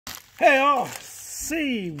Hey all,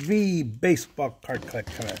 CV Baseball Card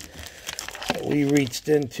Collector. We reached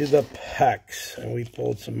into the packs and we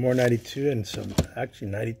pulled some more 92 and some actually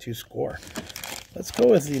 92 score. Let's go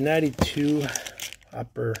with the 92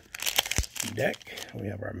 upper deck. We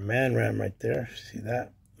have our Man Ram right there. See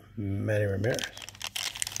that? Manny Ramirez.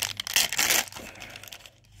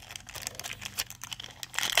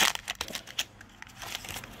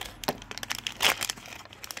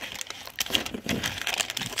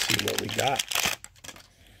 Let's see what we got.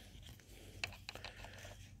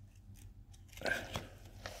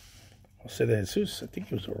 Jose de Jesus, I think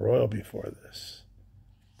he was a Royal before this.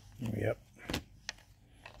 Yep.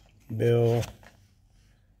 Bill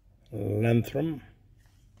Lenthram.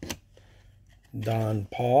 Don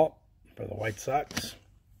Paul for the White Sox.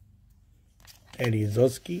 Eddie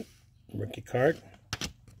Zosky, rookie card.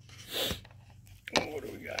 What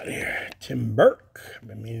do we got here? Tim Burke. I've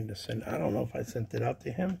been meaning to send, I don't know if I sent it out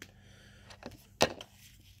to him.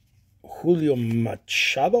 Julio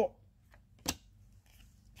Machado.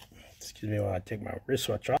 Excuse me while I take my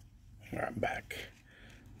wristwatch off. All right, I'm back.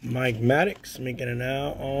 Mike Maddox making it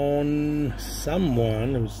out on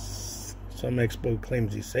someone who's some expo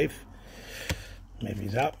claims he's safe. Maybe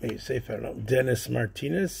he's out, maybe he's safe, I don't know. Dennis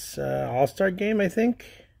Martinez, All-Star game, I think.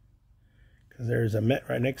 Because there's a Met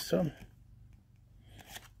right next to him.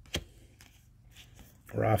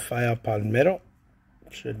 Rafael Palmeiro.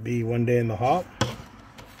 Should be one day in the Hall.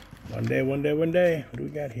 One day. What do we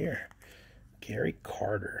got here? Gary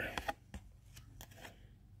Carter.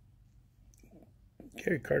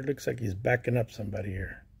 Gary Carter looks like he's backing up somebody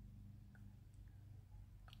here.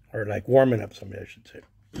 Or like warming up somebody, I should say.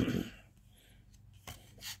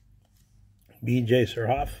 B.J.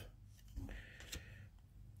 Surhoff.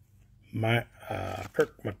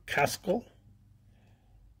 Kirk McCaskill.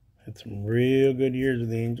 Had some real good years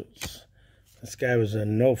with the Angels. This guy was a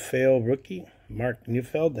no-fail rookie. Mark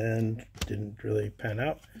Neufeld, and didn't really pan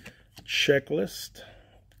out. Checklist.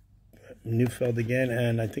 Neufeld again,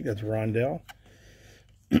 and I think that's Rondell.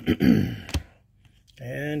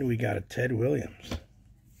 And we got a Ted Williams.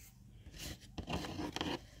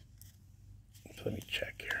 So let me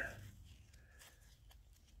check here.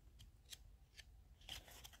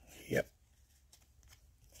 Yep.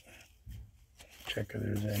 Check if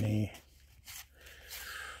there's any.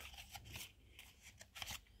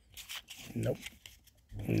 Nope.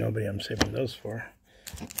 Nobody I'm saving those for.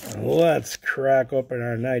 Let's crack open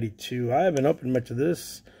our 92. I haven't opened much of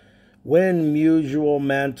this. When Musial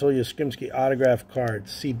Mantle Yastrzemski autograph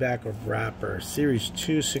cards. See back of wrapper. Series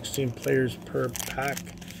 2, 16 players per pack.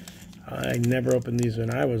 I never opened these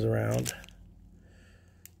when I was around.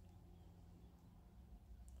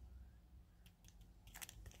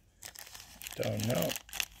 Don't know.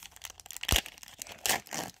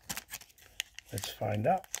 Let's find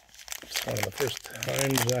out. It's one of the first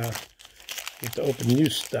times I get to open new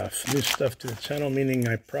stuff. New stuff to the channel, meaning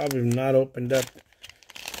I probably have not opened up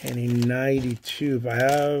any 92. If I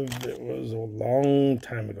have, it was a long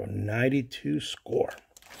time ago. 92 score.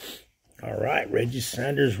 All right, Reggie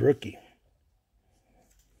Sanders rookie.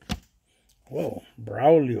 Whoa,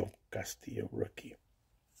 Braulio Castillo rookie.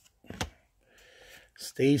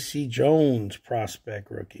 Stacy Jones prospect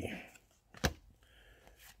rookie.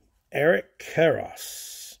 Eric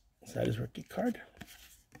Karros. Is that his rookie card?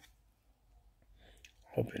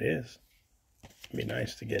 Hope it is. It'd be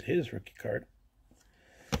nice to get his rookie card.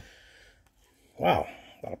 Wow,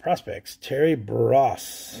 a lot of prospects. Terry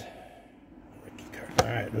Bross. Rookie card. All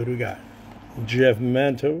right, what do we got? Jeff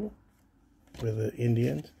Manto with the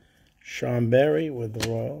Indians. Sean Berry with the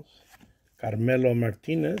Royals. Carmelo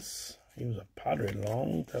Martinez. He was a Padre a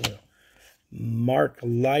long time ago. Mark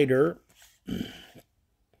Leiter. He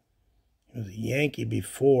was a Yankee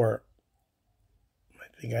before. I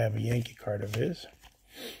think I have a Yankee card of his.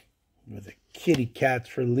 With the Kitty Cats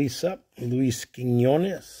for lease up. Luis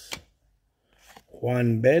Quinones.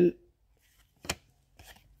 Juan Bell,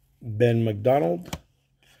 Ben McDonald,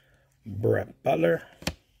 Brett Butler,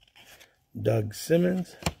 Doug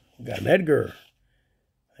Simmons. We got an Edgar.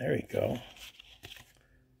 There we go.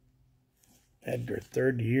 Edgar,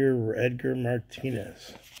 third year Edgar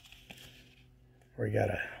Martinez. Where he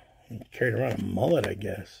carried around a mullet, I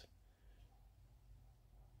guess.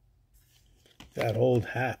 That old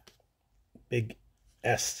hat. Big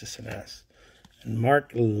S, just an S. And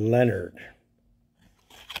Mark Leonard.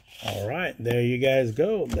 All right, there you guys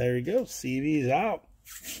go. There you go. CV's out.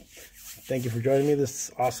 Thank you for joining me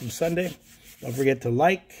this awesome Sunday. Don't forget to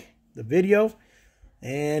like the video.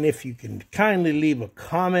 And if you can kindly leave a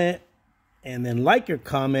comment and then like your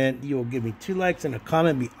comment, you will give me 2 likes and a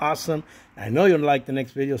comment. Be awesome. I know you'll like the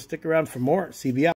next video. Stick around for more. CV out.